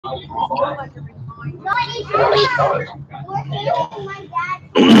And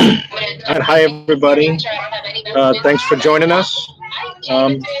hi, everybody. Thanks for joining us.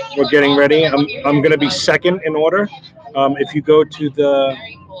 We're getting ready. I'm going to be second in order. If you go to the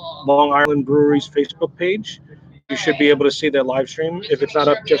Long Island Brewery's Facebook page, you should be able to see their live stream if it's not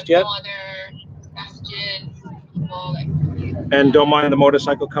up just yet. And don't mind the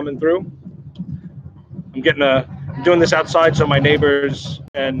motorcycle coming through. I'm doing this outside so my neighbors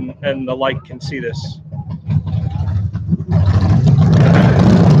and the like can see this.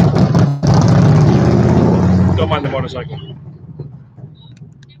 Don't mind the motorcycle.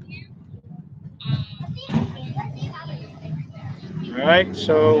 All right,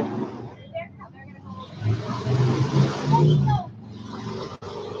 so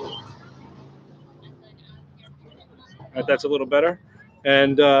that's a little better.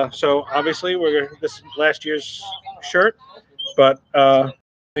 And so obviously this is last year's shirt, but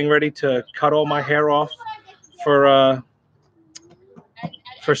getting ready to cut all my hair off for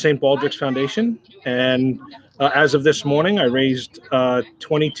St. Baldrick's Foundation. And as of this morning, I raised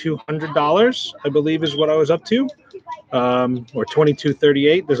 $2,200, I believe is what I was up to, or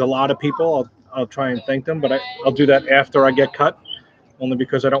 $2,238. There's a lot of people. I'll try and thank them, but I'll do that after I get cut, only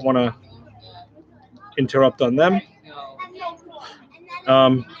because I don't want to interrupt on them.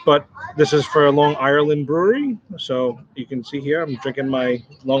 But this is for Long Island Brewery. So you can see here, I'm drinking my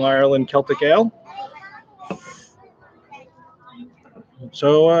Long Island Celtic Ale.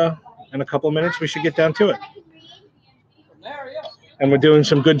 So in a couple of minutes, we should get down to it. And we're doing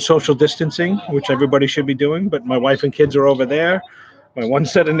some good social distancing, which everybody should be doing. But my wife and kids are over there. My one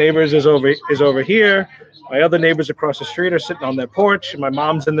set of neighbors is over here. My other neighbors across the street are sitting on their porch. And my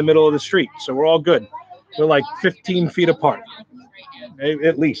mom's in the middle of the street. So we're all good. We're like 15 feet apart,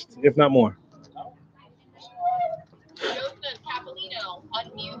 at least, if not more.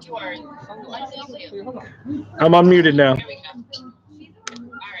 I'm unmuted now.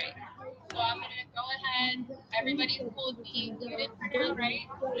 Everybody's cool with being muted for now, right?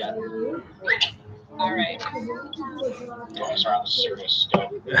 Yeah. All right. Those are serious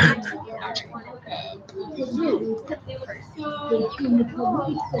stuff.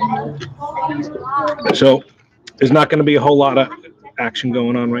 So there's not going to be a whole lot of action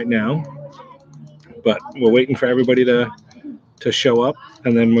going on right now, but we're waiting for everybody to show up,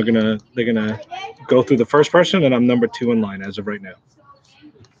 and then they're gonna go through the first person, and I'm number 2 in line as of right now.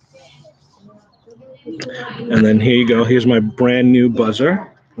 And then here you go. Here's my brand new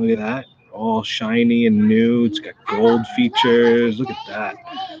buzzer. Look at that. All shiny and new. It's got gold features. Look at that.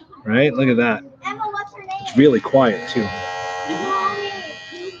 Right? Look at that. It's really quiet, too.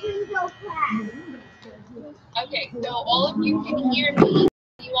 Okay, so all of you can hear me.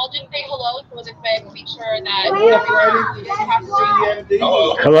 You all just say hello for the quick. Make sure that everyone just have to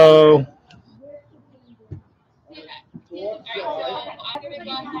hello. Hello. Okay.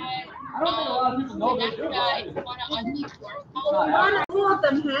 All right, so I'm going to go ahead. All of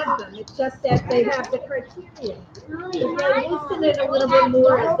them have them. It's just that they have the criteria. They loosen it a little bit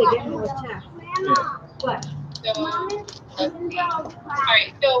more as they get more tests. What? So, all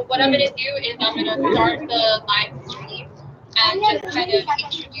right. So what I'm going to do is I'm going to start the live stream and just kind of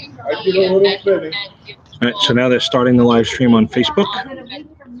introduce me and give. All right. So now they're starting the live stream on Facebook. And then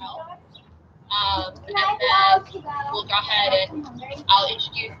we'll go ahead and I'll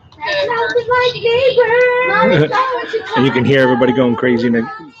introduce the first and you can hear everybody going crazy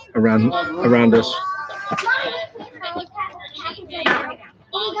around us.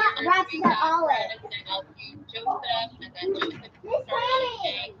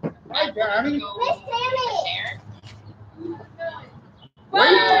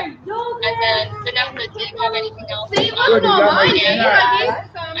 And then Vanessa, do you have anything else? I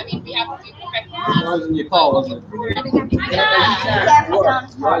mean, we have to do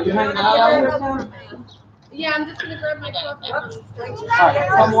Yeah, I'm just going to grab my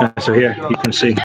coffee. So here, you can see.